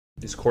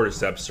These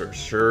cordyceps are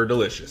sure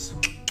delicious.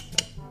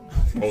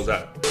 What was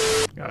that?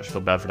 Gosh, I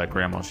feel bad for that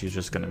grandma. She's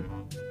just gonna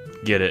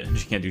get it, and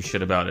she can't do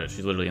shit about it.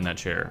 She's literally in that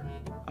chair.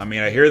 I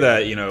mean, I hear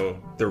that, you know,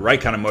 the right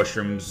kind of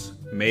mushrooms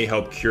may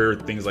help cure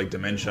things like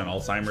dementia and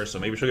Alzheimer's, so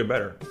maybe she'll get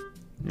better.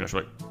 Yeah, she's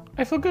like,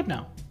 I feel good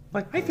now.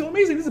 Like, I feel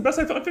amazing. This is the best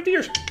I felt in 50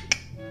 years.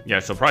 Yeah,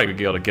 she'll probably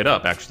be able to get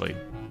up, actually.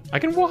 I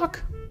can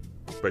walk.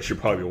 But she'll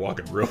probably be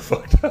walking real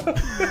fucked up.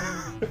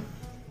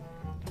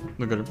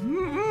 Look at her.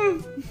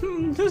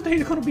 This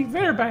day's gonna be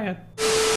very bad.